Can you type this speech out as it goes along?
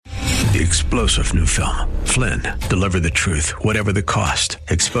The explosive new film, Flynn, deliver the truth, whatever the cost,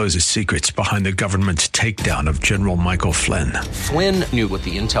 exposes secrets behind the government's takedown of General Michael Flynn. Flynn knew what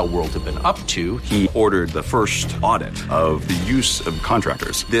the intel world had been up to. He ordered the first audit of the use of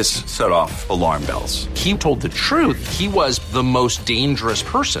contractors. This set off alarm bells. He told the truth. He was the most dangerous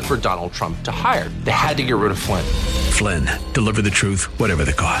person for Donald Trump to hire. They had to get rid of Flynn. Flynn, deliver the truth, whatever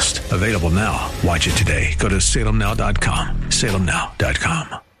the cost. Available now. Watch it today. Go to salemnow.com.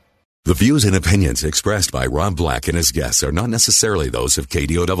 salemnow.com. The views and opinions expressed by Rob Black and his guests are not necessarily those of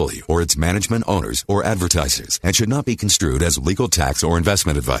KDOW or its management, owners, or advertisers and should not be construed as legal, tax, or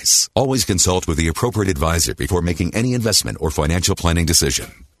investment advice. Always consult with the appropriate advisor before making any investment or financial planning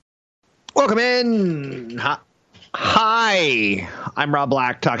decision. Welcome in. Hi, I'm Rob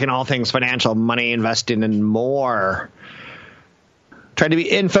Black, talking all things financial, money, investing, and more. Trying to be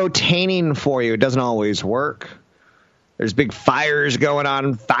infotaining for you. It doesn't always work. There's big fires going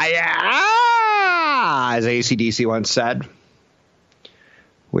on. Fire! As AC/DC once said.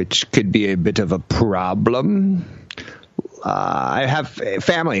 Which could be a bit of a problem. I have a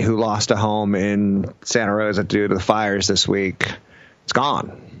family who lost a home in Santa Rosa due to the fires this week. It's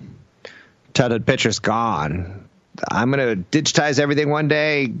gone. Tutted picture's gone. I'm going to digitize everything one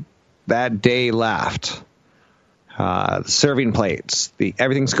day. That day left. The serving plates.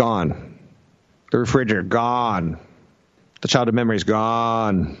 Everything's gone. The refrigerator, gone. The childhood memory's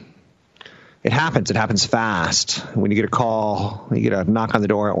gone. It happens. It happens fast. When you get a call, you get a knock on the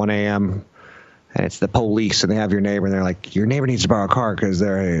door at 1 a.m., and it's the police, and they have your neighbor, and they're like, your neighbor needs to borrow a car because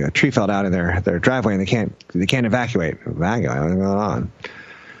a tree fell down in their driveway, and they can't evacuate. What's going on?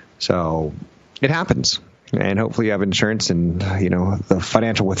 So it happens. And hopefully you have insurance and, the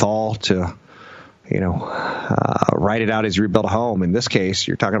financial wherewithal to, write it out as you rebuild a home. In this case,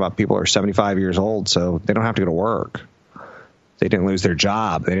 you're talking about people who are 75 years old, so they don't have to go to work. They didn't lose their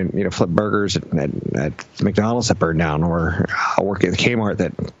job. They didn't, flip burgers at McDonald's that burned down or work at the Kmart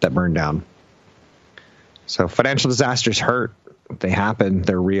that burned down. So financial disasters hurt. They happen.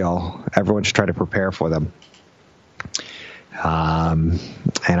 They're real. Everyone should try to prepare for them. And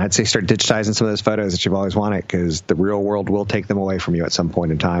I'd say start digitizing some of those photos that you've always wanted because the real world will take them away from you at some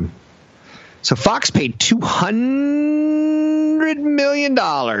point in time. So Fox paid $200 million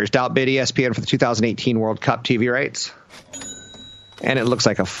to outbid ESPN for the 2018 World Cup TV rights. And it looks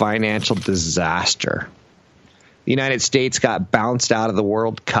like a financial disaster. The United States got bounced out of the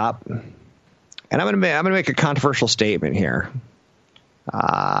World Cup. And I'm going to make a controversial statement here.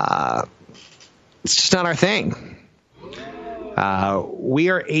 It's just not our thing.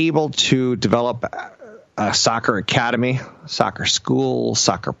 We are able to develop a soccer academy, soccer schools,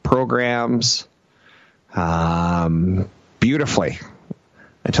 soccer programs beautifully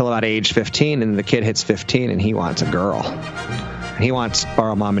until about age 15. And the kid hits 15 and he wants a girl. And he wants to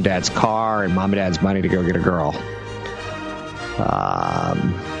borrow mom and dad's car and mom and dad's money to go get a girl.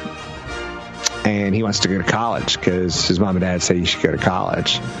 And he wants to go to college because his mom and dad say you should go to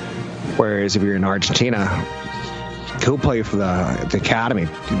college. Whereas if you're in Argentina, go play for the academy.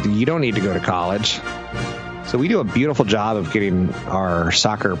 You don't need to go to college. So we do a beautiful job of getting our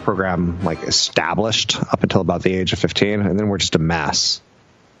soccer program established up until about the age of 15, and then we're just a mess.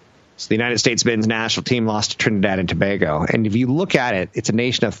 So the United States men's national team lost to Trinidad and Tobago. And if you look at it, it's a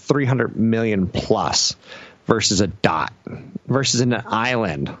nation of 300 million plus versus a dot, versus an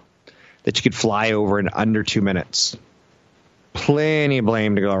island that you could fly over in under 2 minutes. Plenty of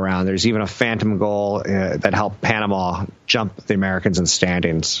blame to go around. There's even a phantom goal that helped Panama jump the Americans in the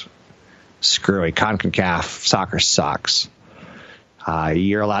standings. Screwy. CONCACAF soccer sucks.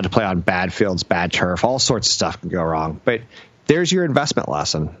 You're allowed to play on bad fields, bad turf. All sorts of stuff can go wrong. But there's your investment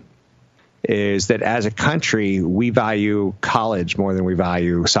lesson, is that as a country, we value college more than we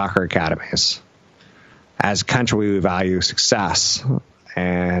value soccer academies. As a country, we value success.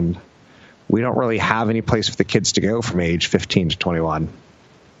 And we don't really have any place for the kids to go from age 15 to 21.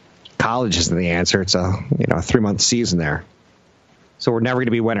 College isn't the answer. It's a 3-month season there. So we're never going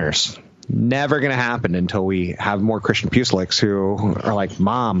to be winners. Never going to happen until we have more Christian Puseliks who are like,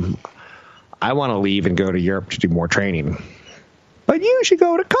 Mom, I want to leave and go to Europe to do more training. But you should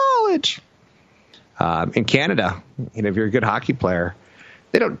go to college. In Canada, if you're a good hockey player,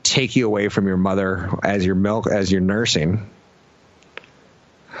 they don't take you away from your mother as you're nursing.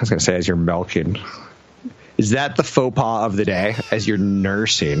 I was going to say as you're milking. Is that the faux pas of the day? As you're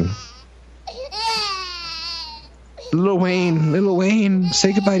nursing. Little Wayne,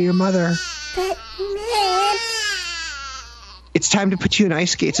 say goodbye to your mother. It's time to put you in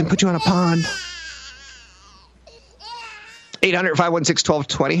ice skates and put you on a pond.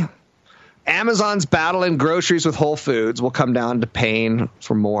 800-516-1220. Amazon's battle in groceries with Whole Foods will come down to paying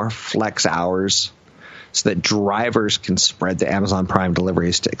for more flex hours so that drivers can spread the Amazon Prime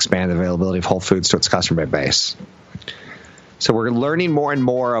deliveries to expand the availability of Whole Foods to its customer base. So we're learning more and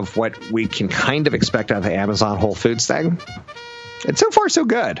more of what we can kind of expect out of the Amazon Whole Foods thing. And so far, so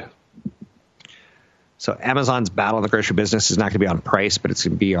good. So Amazon's battle in the grocery business is not going to be on price, but it's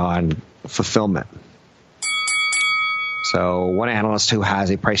going to be on fulfillment. So one analyst who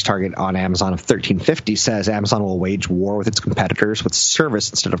has a price target on Amazon of $13.50 says Amazon will wage war with its competitors with service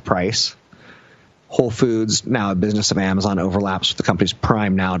instead of price. Whole Foods, now a business of Amazon, overlaps with the company's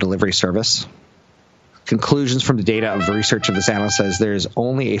Prime Now delivery service. Conclusions from the data of the research of this analyst says there's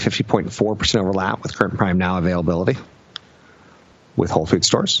only a 50.4% overlap with current Prime Now availability with Whole Food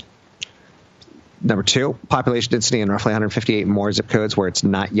stores. Number 2, population density in roughly 158 more zip codes where it's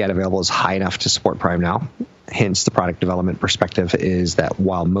not yet available is high enough to support Prime Now. Hence, the product development perspective is that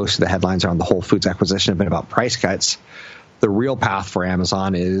while most of the headlines around the Whole Foods acquisition have been about price cuts, the real path for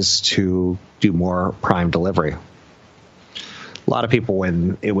Amazon is to do more Prime delivery. A lot of people,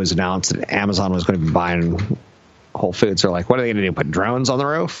 when it was announced that Amazon was going to be buying Whole Foods, are like, what are they going to do, put drones on the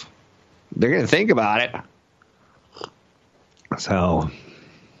roof? They're going to think about it. So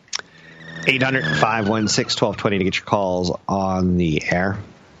 800-516-1220 to get your calls on the air.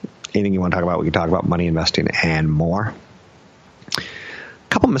 Anything you want to talk about, we can talk about money, investing, and more. A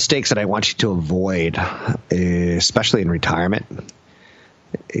couple mistakes that I want you to avoid, especially in retirement,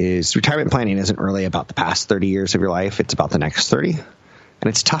 is retirement planning isn't really about the past 30 years of your life. It's about the next 30. And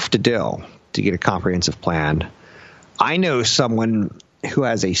it's tough to do, to get a comprehensive plan. I know someone who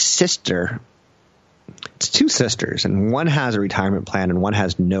has a sister. It's 2 sisters, and one has a retirement plan and one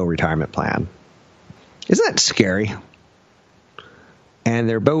has no retirement plan. Isn't that scary? And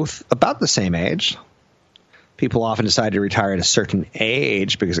they're both about the same age. People often decide to retire at a certain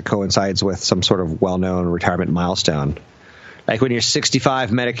age because it coincides with some sort of well-known retirement milestone. Like when you're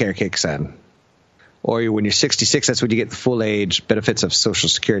 65, Medicare kicks in. Or when you're 66, that's when you get the full age benefits of Social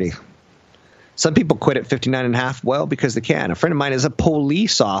Security. Some people quit at 59 and a half, well, because they can. A friend of mine is a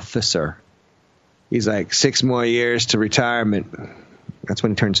police officer. He's like 6 more years to retirement. That's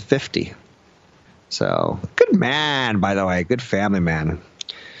when he turns 50. So, good man, by the way, good family man.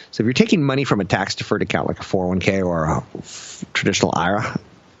 So if you're taking money from a tax-deferred account like a 401k or a traditional IRA,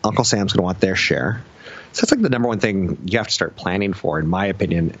 Uncle Sam's going to want their share. So that's like the number one thing you have to start planning for, in my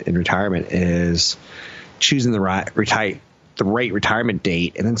opinion, in retirement is choosing the right retirement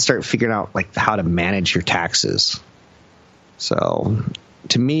date and then start figuring out like how to manage your taxes. So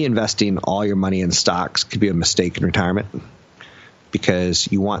to me, investing all your money in stocks could be a mistake in retirement because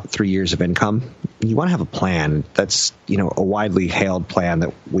you want 3 years of income. You want to have a plan. That's, a widely hailed plan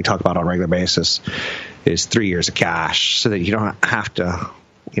that we talk about on a regular basis is 3 years of cash so that you don't have to,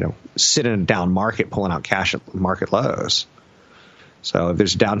 sit in a down market pulling out cash at market lows. So if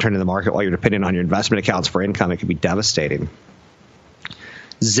there's a downturn in the market while you're depending on your investment accounts for income, it could be devastating.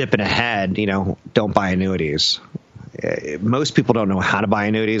 Zipping ahead, don't buy annuities. Most people don't know how to buy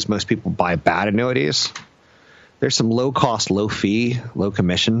annuities. Most people buy bad annuities. There's some low cost, low fee, low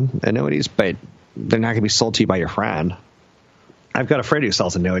commission annuities, but they're not going to be sold to you by your friend. I've got a friend who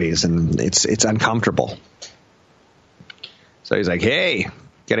sells annuities, and it's uncomfortable. So he's like, hey,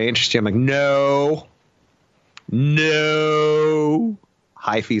 can I interest you? I'm like, no.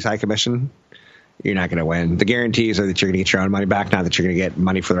 High fees, high commission. You're not going to win. The guarantees are that you're going to get your own money back, not that you're going to get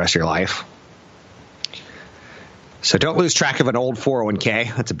money for the rest of your life. So don't lose track of an old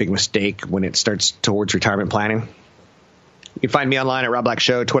 401k. That's a big mistake when it starts towards retirement planning. You can find me online at Rob Black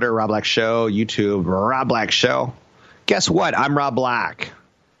Show, Twitter, Rob Black Show, YouTube, Rob Black Show. Guess what? I'm Rob Black.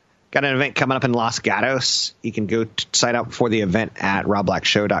 Got an event coming up in Los Gatos. You can go sign up for the event at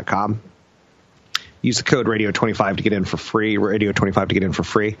robblackshow.com. Use the code radio25 to get in for free, radio25 to get in for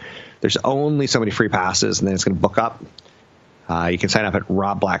free. There's only so many free passes, and then it's going to book up. You can sign up at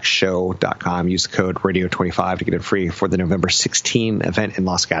robblackshow.com. Use the code radio25 to get in free for the November 16 event in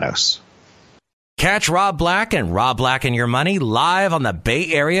Los Gatos. Catch Rob Black and Rob Black and Your Money live on the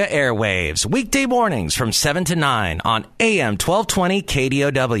Bay Area airwaves, weekday mornings from 7 to 9 on AM 1220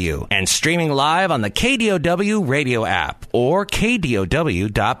 KDOW and streaming live on the KDOW radio app or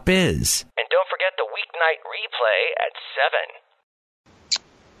KDOW.biz. And don't forget the weeknight replay at 7.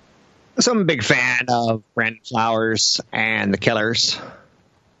 So I'm a big fan of Brandon Flowers and the Killers.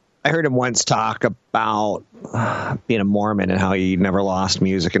 I heard him once talk about being a Mormon and how he never lost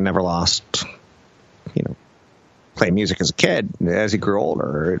music and never lost, playing music as a kid. As he grew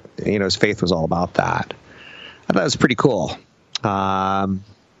older, his faith was all about that. I thought it was pretty cool.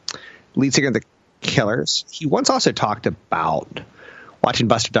 Lead singer of the Killers. He once also talked about watching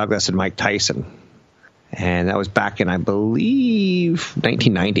Buster Douglas and Mike Tyson. And that was back in, I believe,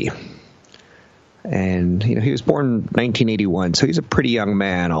 1990. And, he was born in 1981, so he's a pretty young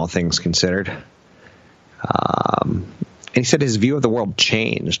man, all things considered. And he said his view of the world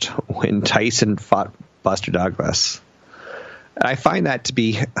changed when Tyson fought Buster Douglas. And I find that to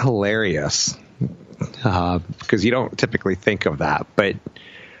be hilarious, because you don't typically think of that. But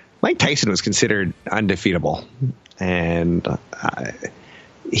Mike Tyson was considered undefeatable, and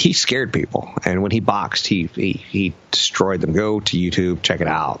he scared people. And when he boxed, he destroyed them. Go to YouTube, check it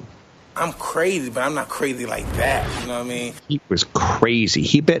out. I'm crazy, but I'm not crazy like that. You know what I mean? He was crazy.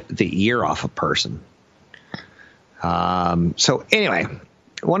 He bit the ear off a person. So anyway,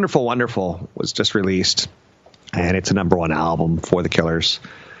 Wonderful, Wonderful was just released, and it's a #1 album for the Killers.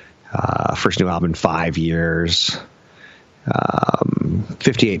 First new album in 5 years.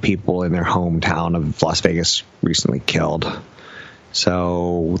 58 people in their hometown of Las Vegas recently killed.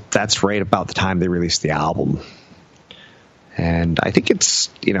 So that's right about the time they released the album. And I think it's,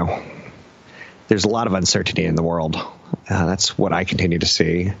 there's a lot of uncertainty in the world. That's what I continue to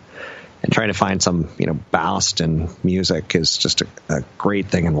see. And trying to find some, ballast in music is just a great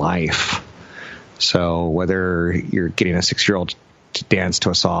thing in life. So whether you're getting a 6-year-old to dance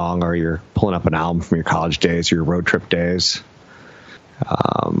to a song, or you're pulling up an album from your college days or your road trip days,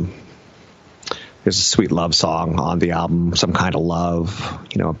 there's a sweet love song on the album, Some Kind of Love,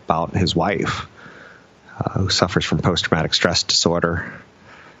 about his wife, who suffers from post-traumatic stress disorder.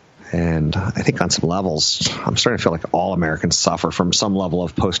 And I think on some levels, I'm starting to feel like all Americans suffer from some level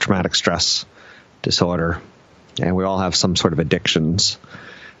of post-traumatic stress disorder. And we all have some sort of addictions.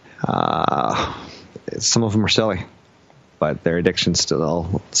 Some of them are silly, but their addiction's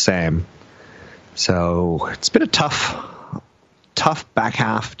still the same. So it's been a tough back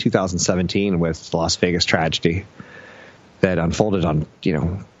half 2017 with the Las Vegas tragedy that unfolded on,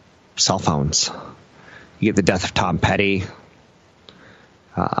 cell phones. You get the death of Tom Petty,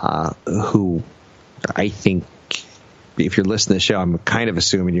 who I think, if you're listening to the show, I'm kind of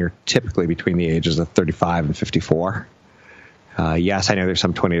assuming you're typically between the ages of 35 and 54. Yes, I know there's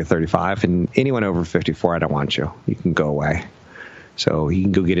some 20 to 35, and anyone over 54, I don't want you. You can go away. So you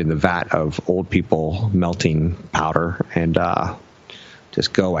can go get in the vat of old people melting powder and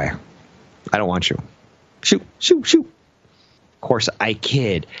just go away. I don't want you. Shoot, shoot, shoot. Of course, I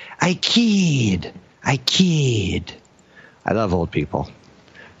kid. I love old people.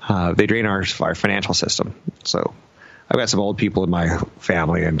 They drain our financial system. So I've got some old people in my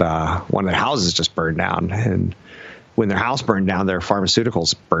family, and one of their houses just burned down. And when their house burned down, their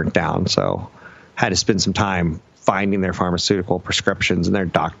pharmaceuticals burnt down. So I had to spend some time finding their pharmaceutical prescriptions and their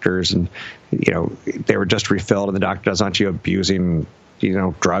doctors. And, they were just refilled, and the doctor doesn't want you abusing,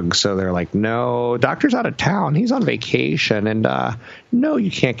 drugs. So they're like, no, doctor's out of town. He's on vacation. And no, you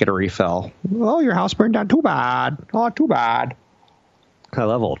can't get a refill. Oh, your house burned down. Too bad. Oh, too bad. I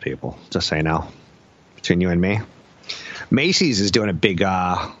love old people, just so you know, between you and me. Macy's is doing a big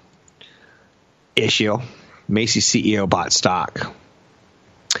issue. Macy's CEO bought stock.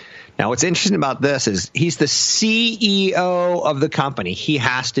 Now, what's interesting about this is he's the CEO of the company. He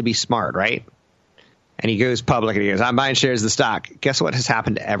has to be smart, right? And he goes public and he goes, I'm buying shares of the stock. Guess what has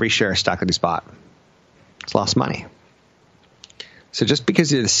happened to every share of stock that he's bought? It's lost money. So just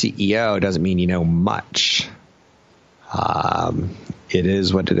because you're the CEO doesn't mean you know much. It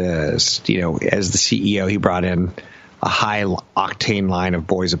is what it is. As the CEO, he brought in a high-octane line of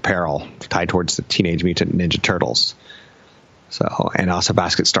boys' apparel tied towards the Teenage Mutant Ninja Turtles. So, and also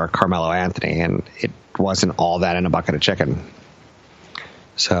basket star Carmelo Anthony, and it wasn't all that in a bucket of chicken.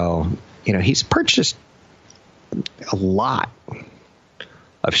 So, he's purchased a lot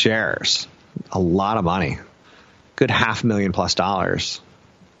of shares, a lot of money, good $500,000+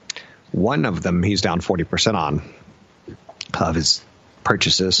 One of them he's down 40% on of his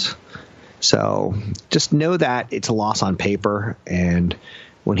purchases. So just know that it's a loss on paper, and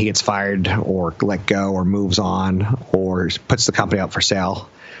when he gets fired or let go or moves on or puts the company up for sale,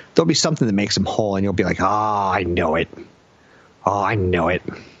 there'll be something that makes him whole, and you'll be like, I know it. Oh, I know it.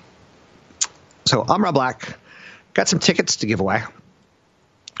 So I'm Rob Black. Got some tickets to give away.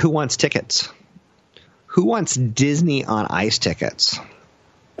 Who wants tickets? Who wants Disney on Ice tickets?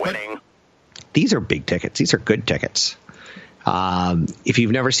 Winning. These are big tickets. These are good tickets. If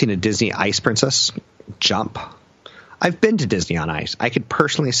you've never seen a Disney Ice Princess, jump. I've been to Disney on Ice. I could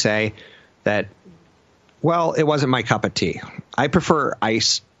personally say that, well, it wasn't my cup of tea. I prefer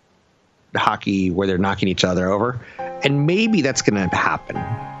ice hockey where they're knocking each other over, and maybe that's going to happen.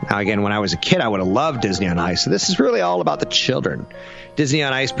 Now, again, when I was a kid, I would have loved Disney on Ice. So this is really all about the children. Disney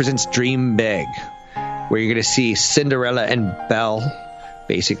on Ice presents Dream Big, where you're going to see Cinderella and Belle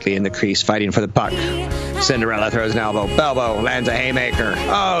basically in the crease fighting for the puck. Cinderella throws an elbow. Bilbo lands a haymaker.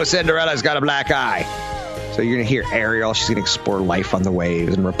 Oh, Cinderella's got a black eye. So you're going to hear Ariel. She's going to explore life on the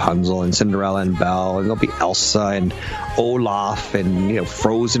waves, and Rapunzel and Cinderella and Belle. And there'll be Elsa and Olaf, and,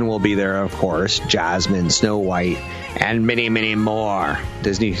 Frozen will be there, of course. Jasmine, Snow White, and many, many more.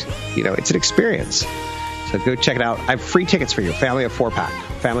 Disney, it's an experience. So go check it out. I have free tickets for you. Family of 4-pack.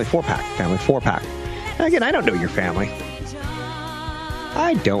 Family 4-pack. Family 4-pack. And again, I don't know your family.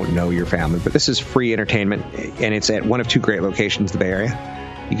 I don't know your family, but this is free entertainment, and it's at one of two great locations in the Bay Area.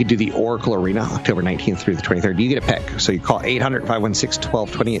 You could do the Oracle Arena, October 19th through the 23rd. You get a pick. So you call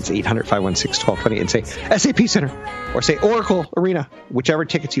 800-516-1220. It's 800-516-1220 and say SAP Center or say Oracle Arena, whichever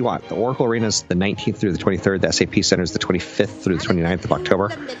tickets you want. The Oracle Arena is the 19th through the 23rd. The SAP Center is the 25th through the 29th of October.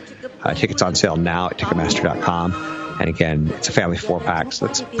 Tickets on sale now at Ticketmaster.com. And again, it's a family 4-pack, so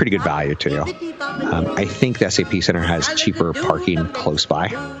that's pretty good value to you. I think the SAP Center has cheaper parking close by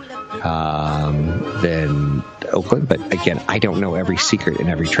than Oakland, but again, I don't know every secret and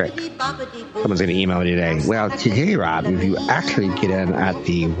every trick. Someone's going to email me today. Well, today, Rob, if you actually get in at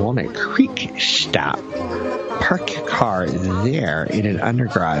the Walnut Creek stop, park your car there in an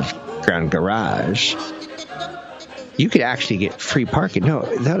underground garage, you could actually get free parking. No,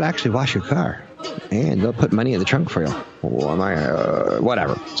 they'll actually wash your car, and they'll put money in the trunk for you.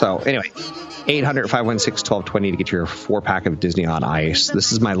 Whatever. So anyway, 800-516-1220 to get your 4-pack of Disney on Ice.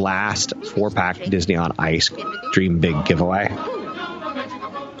 This is my last 4-pack Disney on Ice Dream Big giveaway.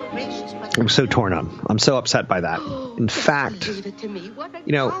 I'm so torn up. I'm so upset by that. In fact,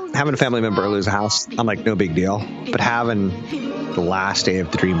 having a family member lose a house, I'm like, no big deal. But having the last day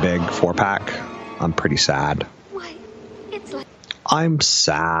of the Dream Big 4-pack, I'm pretty sad. I'm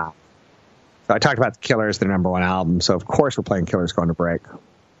sad. So I talked about The Killers, their #1 album. So, of course, we're playing Killers Going to Break.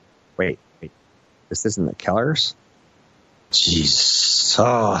 Wait. This isn't The Killers? Jeez.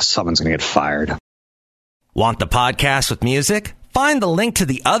 Oh, someone's going to get fired. Want the podcast with music? Find the link to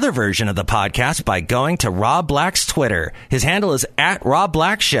the other version of the podcast by going to Rob Black's Twitter. His handle is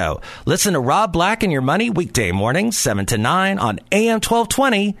 @RobBlackShow. Listen to Rob Black and Your Money weekday mornings, 7 to 9 on AM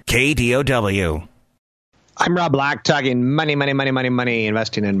 1220 KDOW. I'm Rob Black, talking money,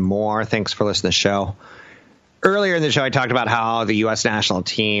 investing and more. Thanks for listening to the show. Earlier in the show, I talked about how the U.S. national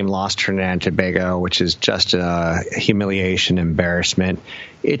team lost Trinidad and Tobago, which is just a humiliation, embarrassment.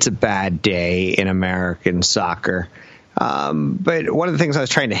 It's a bad day in American soccer. But one of the things I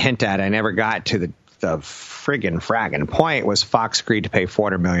was trying to hint at, I never got to the fragging point, was Fox agreed to pay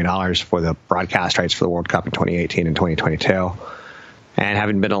 $400 million for the broadcast rights for the World Cup in 2018 and 2022. And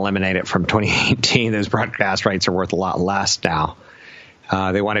having been eliminated from 2018, those broadcast rights are worth a lot less now.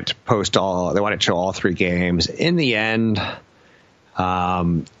 They wanted to show all 3 games. In the end,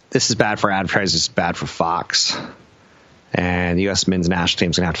 this is bad for advertisers, it's bad for Fox. And the U.S. men's national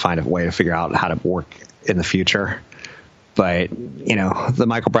team is going to have to find a way to figure out how to work in the future. But, the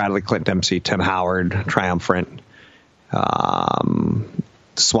Michael Bradley, Clint Dempsey, Tim Howard, triumphant,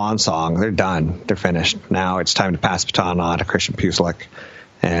 swan song, they're done. They're finished. Now it's time to pass the baton on to Christian Pulisic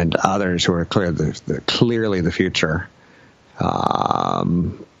and others who are clearly the future.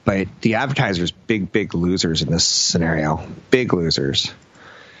 But the advertisers, big losers in this scenario. Big losers.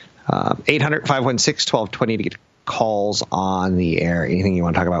 800-516-1220 to get calls on the air. Anything you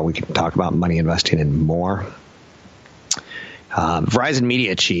want to talk about, we can talk about money, investing, and more. Verizon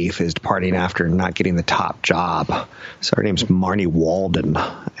Media Chief is departing after not getting the top job. So her name's Marnie Walden.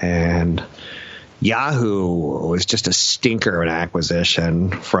 And Yahoo was just a stinker of an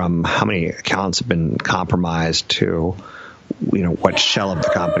acquisition, from how many accounts have been compromised to, what shell of the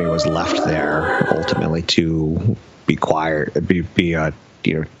company was left there ultimately to be acquired, to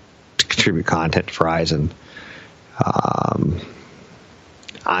contribute content to Verizon.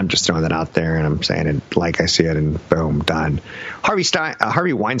 I'm just throwing that out there, and I'm saying it like I see it, and boom, done. Harvey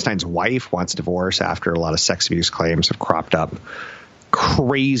Weinstein's wife wants a divorce after a lot of sex abuse claims have cropped up.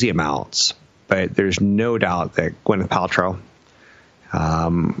 Crazy amounts. But there's no doubt that Gwyneth Paltrow,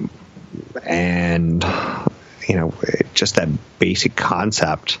 and, just that basic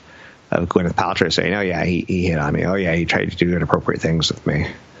concept of Gwyneth Paltrow saying, oh, yeah, he hit on me. Oh, yeah, he tried to do inappropriate things with me.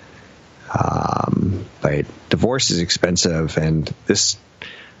 But divorce is expensive, and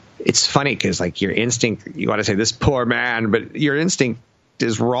it's funny because, your instinct, you want to say this poor man, but your instinct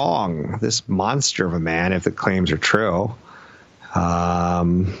is wrong. This monster of a man, if the claims are true,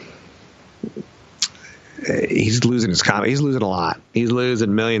 he's losing his confidence. He's losing a lot. He's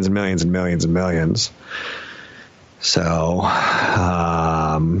losing millions and millions and millions and millions. So,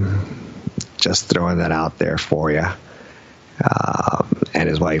 just throwing that out there for you. And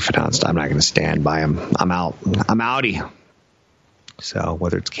his wife announced, I'm not going to stand by him. I'm out. I'm outie. So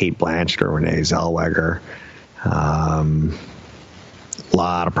whether it's Kate Blanchett or Renee Zellweger, a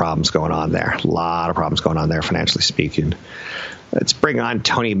lot of problems going on there. Financially speaking. Let's bring on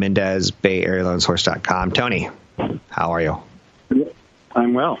Tony Mendez, BayAreaLoanSource.com. Tony, how are you?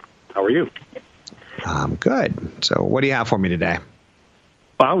 I'm well. How are you? I'm good. So what do you have for me today?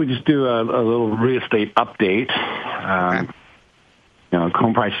 Well, we just do a little real estate update. Okay.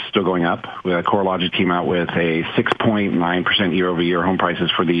 Home prices are still going up. CoreLogic came out with a 6.9% year-over-year home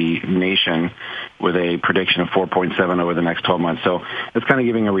prices for the nation with a prediction of 4.7 over the next 12 months. So it's kind of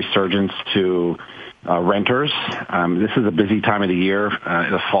giving a resurgence to renters. This is a busy time of the year.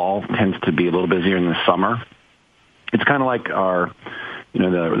 The fall tends to be a little busier than the summer. It's kind of like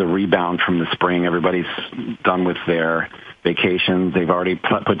the rebound from the spring. Everybody's done with their vacations. They've already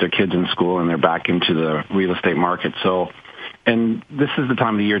put their kids in school, and they're back into the real estate market. And this is the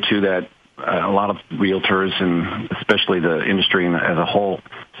time of the year, too, that a lot of realtors, and especially the industry as a whole,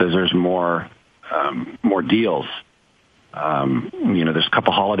 says there's more deals. There's a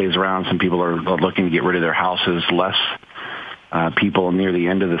couple holidays around. Some people are looking to get rid of their houses. Less people near the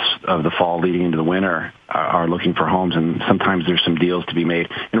end of the fall leading into the winter are looking for homes, and sometimes there's some deals to be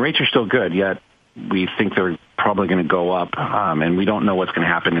made. And rates are still good, yet we think they're probably going to go up, and we don't know what's going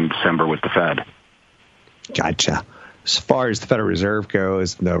to happen in December with the Fed. Gotcha. As far as the Federal Reserve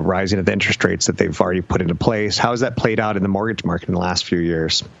goes, the rising of the interest rates that they've already put into place, how has that played out in the mortgage market in the last few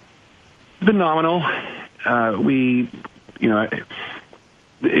years? It's been nominal.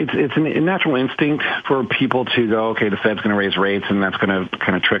 It's a natural instinct for people to go, okay, the Fed's going to raise rates, and that's going to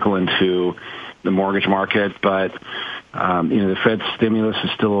kind of trickle into the mortgage market. But the Fed's stimulus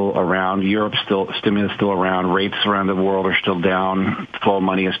is still around. Europe's stimulus is still around. Rates around the world are still down. Flow of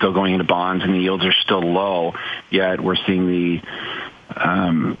money is still going into bonds, and the yields are still low. Yet we're seeing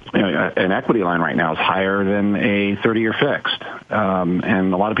an equity line right now is higher than a 30-year fixed,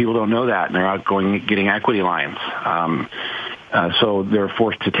 and a lot of people don't know that, and they're out getting equity lines. So they're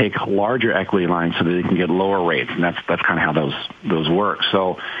forced to take larger equity lines so that they can get lower rates, and that's kind of how those work.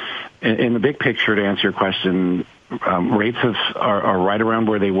 So, in the big picture, to answer your question, rates are right around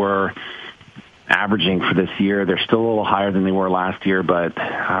where they were averaging for this year. They're still a little higher than they were last year, but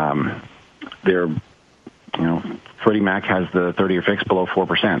Freddie Mac has the 30-year fix below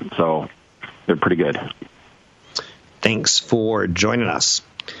 4%, so they're pretty good. Thanks for joining us.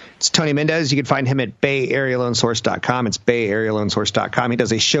 It's Tony Mendez. You can find him at BayAreaLoanSource.com. It's BayAreaLoanSource.com. He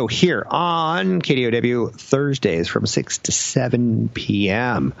does a show here on KDOW Thursdays from 6 to 7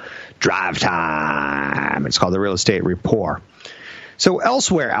 p.m. Drive time. It's called The Real Estate Report. So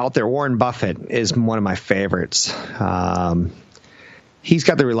elsewhere out there, Warren Buffett is one of my favorites. He's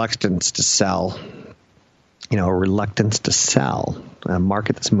got the reluctance to sell. A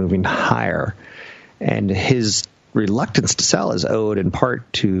market that's moving higher. And his reluctance to sell is owed in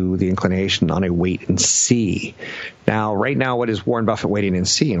part to the inclination on a wait and see. Now, right now, what is Warren Buffett waiting and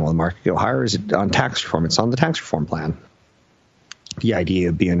seeing? Will the market go higher? Is it on tax reform? It's on the tax reform plan. The idea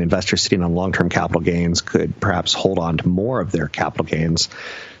of being an investor sitting on long-term capital gains could perhaps hold on to more of their capital gains,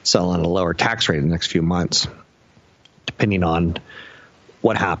 sell at a lower tax rate in the next few months, depending on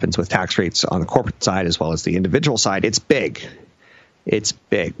what happens with tax rates on the corporate side as well as the individual side. It's big. It's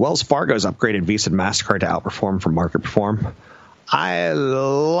big. Wells Fargo's upgraded Visa and MasterCard to outperform from market perform. I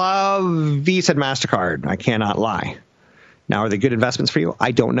love Visa and MasterCard. I cannot lie. Now, are they good investments for you?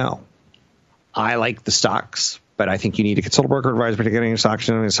 I don't know. I like the stocks, but I think you need to consult a broker advisor for getting your stocks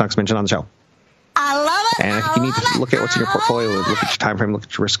mentioned on the show. I love it. And I think you need to look at what's in your portfolio, look at your time frame, look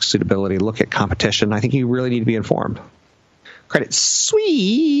at your risk suitability, look at competition. I think you really need to be informed. Credit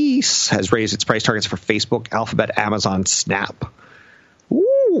Suisse has raised its price targets for Facebook, Alphabet, Amazon, Snap.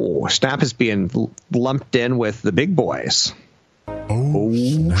 Ooh, Snap is being lumped in with the big boys.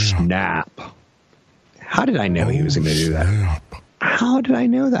 Oh, Snap. How did I know he was going to do that? How did I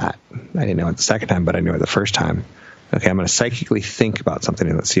know that? I didn't know it the second time, but I knew it the first time. Okay, I'm going to psychically think about something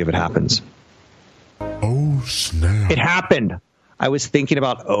and let's see if it happens. Oh, snap. It happened. I was thinking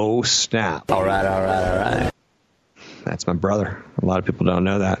about, oh, snap. All right. That's my brother. A lot of people don't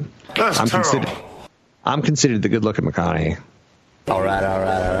know that. I'm considered the good-looking McConaughey. All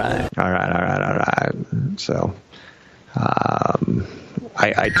right. So,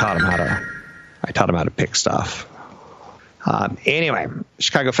 I taught him how to pick stuff. Anyway,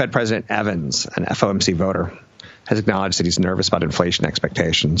 Chicago Fed President Evans, an FOMC voter, has acknowledged that he's nervous about inflation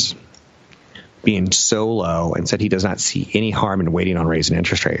expectations being so low and said he does not see any harm in waiting on raising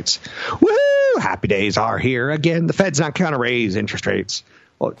interest rates. Woohoo! Happy days are here again. The Fed's not going to raise interest rates.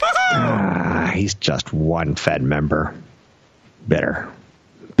 Well, he's just one Fed member. Bitter.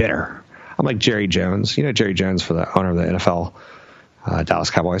 I'm like Jerry Jones. You know Jerry Jones, for the owner of the NFL Dallas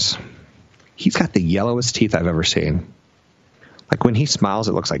Cowboys. He's got the yellowest teeth I've ever seen. Like when he smiles,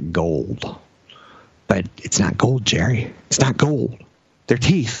 it looks like gold. But it's not gold, Jerry. It's not gold. They're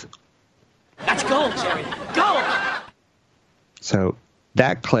teeth. That's gold, Jerry. Gold! So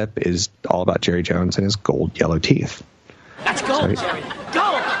that clip is all about Jerry Jones and his gold yellow teeth. That's gold, Jerry.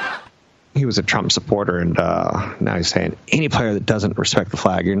 Gold! He was a Trump supporter, and now he's saying, any player that doesn't respect the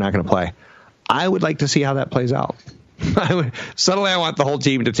flag, you're not going to play. I would like to see how that plays out. Suddenly I want the whole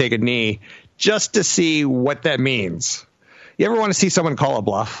team to take a knee just to see what that means. You ever want to see someone call a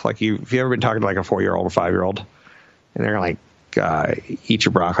bluff? Like if you ever been talking to like a 4-year-old or 5-year-old, and they're like, eat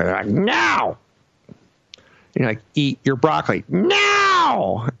your broccoli. They're like, no! And you're like, eat your broccoli.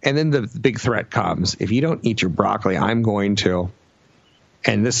 No! And then the big threat comes. If you don't eat your broccoli, I'm going to,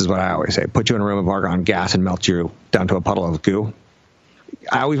 and this is what I always say, put you in a room of argon gas and melt you down to a puddle of goo.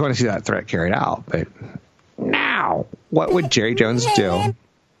 I always want to see that threat carried out. But now, what would Jerry Jones do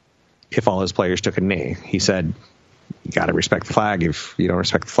if all his players took a knee? He said, you got to respect the flag. If you don't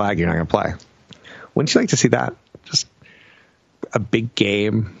respect the flag, you're not going to play. Wouldn't you like to see that? Just a big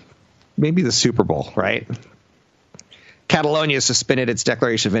game, maybe the Super Bowl, right? Catalonia suspended its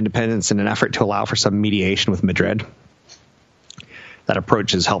declaration of independence in an effort to allow for some mediation with Madrid. That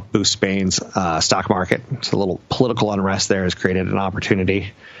approach has helped boost Spain's stock market. So a little political unrest there has created an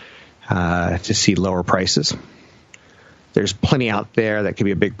opportunity to see lower prices. There's plenty out there that could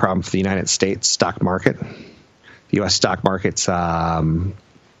be a big problem for the United States stock market. The U.S. stock markets,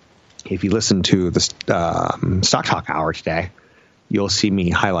 if you listen to the Stock Talk Hour today, you'll see me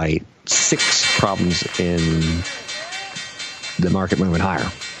highlight 6 problems in the market moving higher.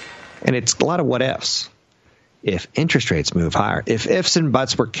 And it's a lot of what ifs. If interest rates move higher, if ifs and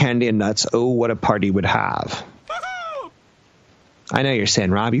buts were candy and nuts, oh, what a party would have. I know you're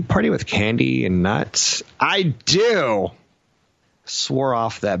saying, Rob, you party with candy and nuts? I do. Swore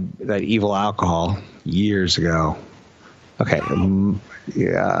off that evil alcohol years ago. Okay,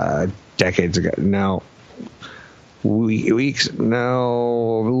 decades ago. No. Weeks?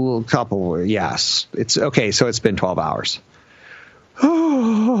 No. A couple. Yes. It's okay. So it's been 12 hours.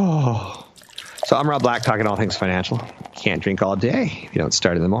 Oh. So I'm Rob Black, talking all things financial. You can't drink all day if you don't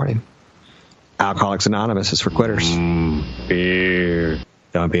start in the morning. Alcoholics Anonymous is for quitters. Beer.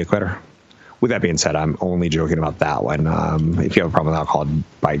 Don't be a quitter. With that being said, I'm only joking about that one. If you have a problem with alcohol,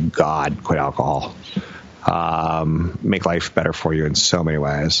 by God, quit alcohol. Make life better for you in so many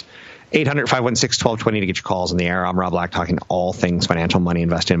ways. 800-516-1220 to get your calls in the air. I'm Rob Black, talking all things financial, money,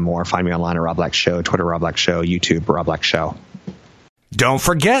 investing, and more. Find me online at Rob Black Show, Twitter, Rob Black Show, YouTube, Rob Black Show. Don't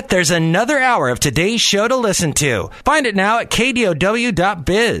forget, there's another hour of today's show to listen to. Find it now at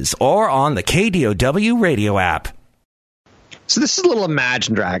KDOW.biz or on the KDOW radio app. So this is a little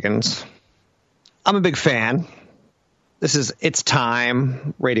Imagine Dragons. I'm a big fan. This is It's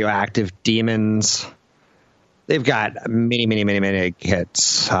Time, Radioactive, Demons. They've got many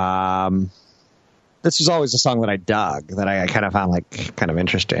hits. This was always a song that I dug, that I kind of found kind of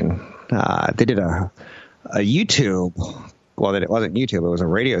interesting. They did a YouTube. Well, it wasn't YouTube. It was a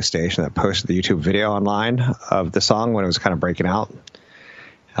radio station that posted the YouTube video online of the song when it was kind of breaking out.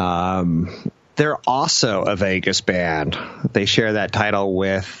 They're also a Vegas band. They share that title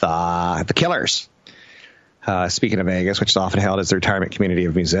with the Killers. Speaking of Vegas, which is often hailed as the retirement community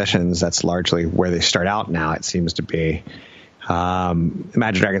of musicians, that's largely where they start out now, it seems to be.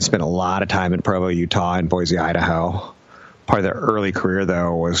 Imagine Dragons spent a lot of time in Provo, Utah, and Boise, Idaho. Part of their early career,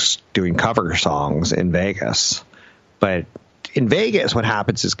 though, was doing cover songs in Vegas. But in Vegas, what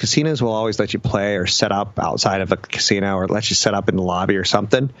happens is casinos will always let you play or set up outside of a casino, or let you set up in the lobby or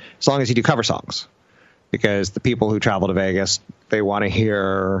something, as long as you do cover songs. Because the people who travel to Vegas, they want to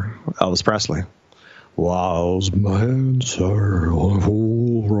hear Elvis Presley. Wild man, sir, on a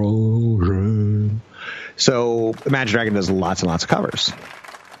full road. So Imagine Dragon does lots and lots of covers,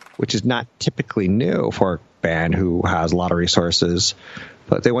 which is not typically new for a band who has a lot of resources.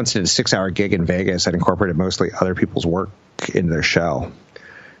 But they once did a 6-hour gig in Vegas that incorporated mostly other people's work in their show.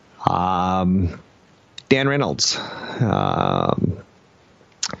 Dan Reynolds and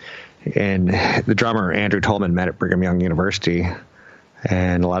the drummer Andrew Tolman met at Brigham Young University,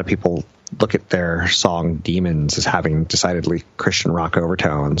 and a lot of people look at their song Demons as having decidedly Christian rock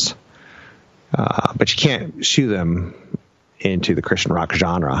overtones. But you can't shoo them into the Christian rock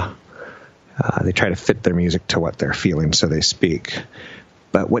genre. They try to fit their music to what they're feeling, so they speak.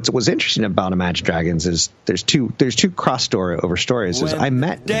 But what's interesting about Imagine Dragons is there's two over stories. I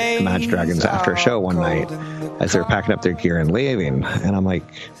met Imagine Dragons after a show one night as they were packing up their gear and leaving, and I'm like,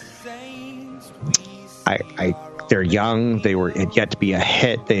 they're young. They had yet to be a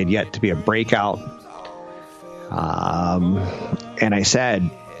hit. They had yet to be a breakout. And I said,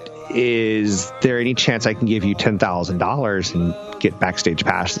 is there any chance I can give you $10,000 and get backstage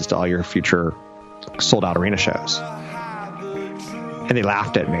passes to all your future sold-out arena shows? And they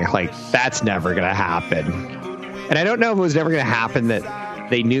laughed at me like, that's never going to happen. And I don't know if it was never going to happen that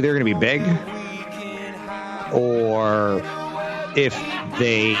they knew they were going to be big, or if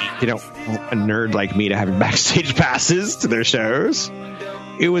they didn't want a nerd like me to have backstage passes to their shows.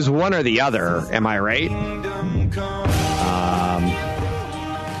 It was one or the other. Am I right?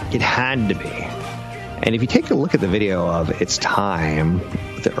 It had to be. And if you take a look at the video of It's Time,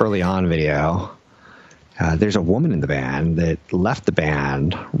 the early on video, there's a woman in the band that left the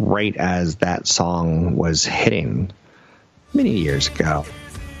band right as that song was hitting many years ago.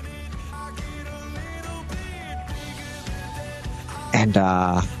 And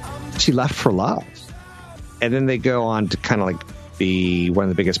she left for love. And then they go on to kind of like be one of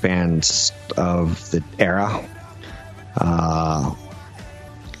the biggest bands of the era.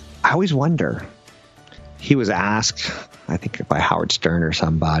 I always wonder. He was asked, I think by Howard Stern or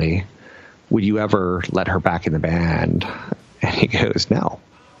somebody, would you ever let her back in the band? And he goes, no.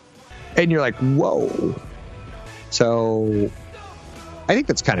 And you're like, whoa. So I think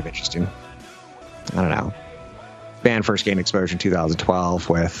that's kind of interesting. I don't know. Band first gained exposure in 2012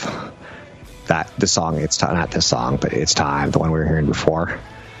 with the song, It's Time, not this song, but It's Time, the one we were hearing before.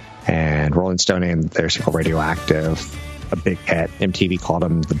 And Rolling Stone named their single Radioactive a big hit. MTV called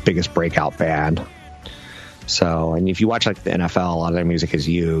them the biggest breakout band. So, and if you watch like the NFL, a lot of their music is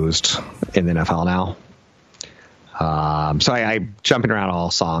used in the NFL now. So I'm jumping around all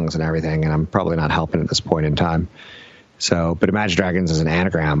songs and everything, and I'm probably not helping at this point in time. So, but Imagine Dragons is an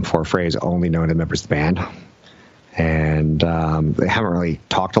anagram for a phrase only known to members of the band. And they haven't really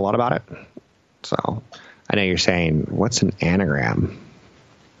talked a lot about it. So I know you're saying, what's an anagram?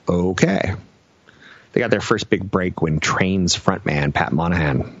 Okay. They got their first big break when Train's frontman, Pat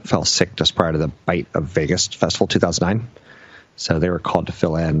Monahan, fell sick just prior to the Bite of Vegas Festival 2009. So they were called to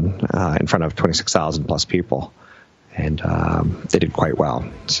fill in front of 26,000 plus people. And they did quite well.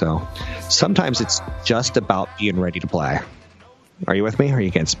 So sometimes it's just about being ready to play. Are you with me or are you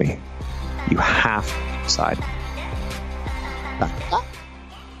against me? You have to decide.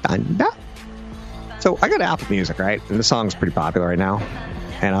 So I got Apple Music, right? And the song's pretty popular right now.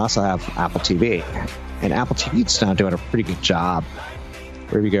 And I also have Apple TV. And Apple TV's now doing a pretty good job.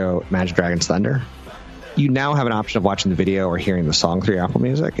 Wherever you go, Imagine Dragons Thunder, you now have an option of watching the video or hearing the song through Apple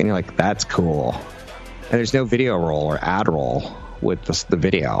Music. And you're like, that's cool. And there's no video roll or ad roll with the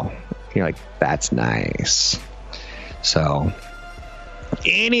video. And you're like, that's nice. So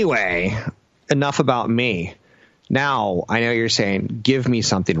anyway, enough about me. Now, I know you're saying, give me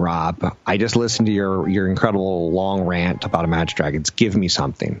something, Rob. I just listened to your incredible long rant about Imagine Dragons. Give me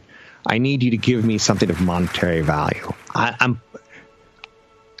something. I need you to give me something of monetary value. I'm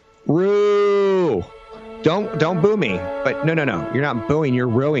Rue. Don't boo me. But no. You're not booing. You're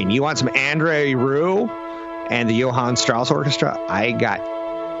ruining. You want some Andre Rue and the Johann Strauss Orchestra? I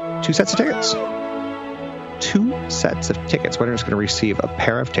got 2 sets of tickets. 2 sets of tickets. Winner's going to receive a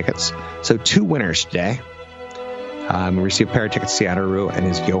pair of tickets. So 2 winners today. We received a pair of tickets to see Andre Rue and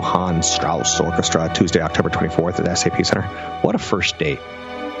his Johann Strauss Orchestra Tuesday, October 24th at the SAP Center. What a first date.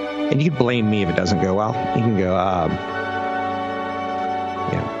 And you can blame me if it doesn't go well. You can go,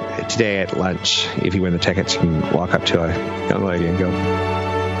 today at lunch, if you win the tickets, you can walk up to a young lady and go,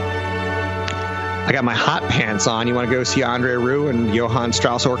 I got my hot pants on. You want to go see Andre Rue and Johann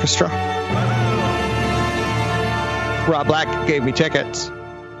Strauss Orchestra? Rob Black gave me tickets.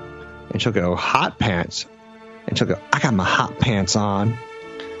 And she'll go, hot pants? And she'll go, I got my hot pants on.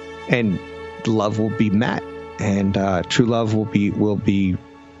 And love will be met. And true love will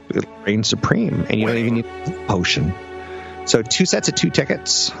reign supreme. And you don't even need a potion. So 2 sets of 2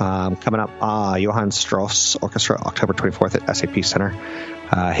 tickets coming up. Johann Strauss Orchestra, October 24th at SAP Center.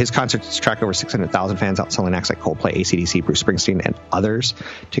 His concerts attract over 600,000 fans, outselling acts like Coldplay, AC/DC, Bruce Springsteen, and others.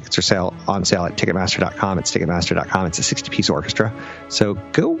 Tickets are on sale at Ticketmaster.com. It's Ticketmaster.com. It's a 60-piece orchestra. So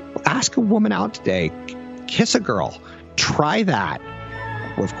go ask a woman out today. Kiss a girl. Try that.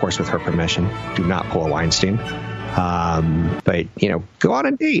 Of course, with her permission. Do not pull a Weinstein. But, go on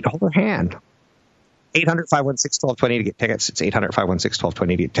a date. Hold her hand. 800-516-1220 to get tickets. It's 800-516-1220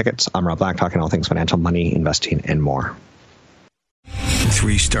 to get tickets. I'm Rob Black, talking all things financial, money, investing, and more.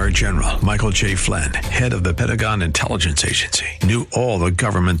 3-star General Michael J. Flynn, head of the Pentagon Intelligence Agency, knew all the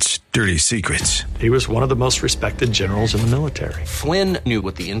government's dirty secrets. He was one of the most respected generals in the military. Flynn knew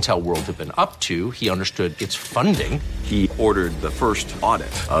what the intel world had been up to. He understood its funding. He ordered the first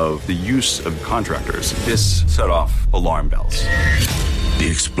audit of the use of contractors. This set off alarm bells. The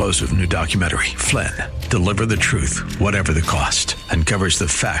explosive new documentary, Flynn, Deliver the Truth, Whatever the Cost, uncovers the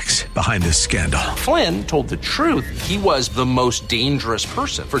facts behind this scandal. Flynn told the truth. He was the most dangerous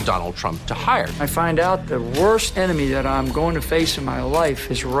person for Donald Trump to hire. I find out the worst enemy that I'm going to face in my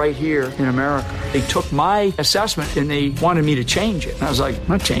life is right here in America. They took my assessment and they wanted me to change it. And I was like, I'm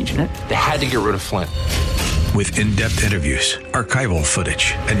not changing it. They had to get rid of Flynn. With in-depth interviews, archival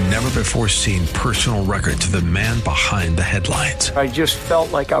footage, and never-before-seen personal records of the man behind the headlines. I just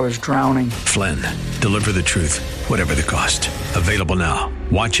felt like I was drowning. Flynn, Deliver the Truth, Whatever the Cost. Available now.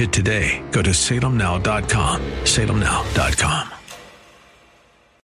 Watch it today. Go to salemnow.com. salemnow.com.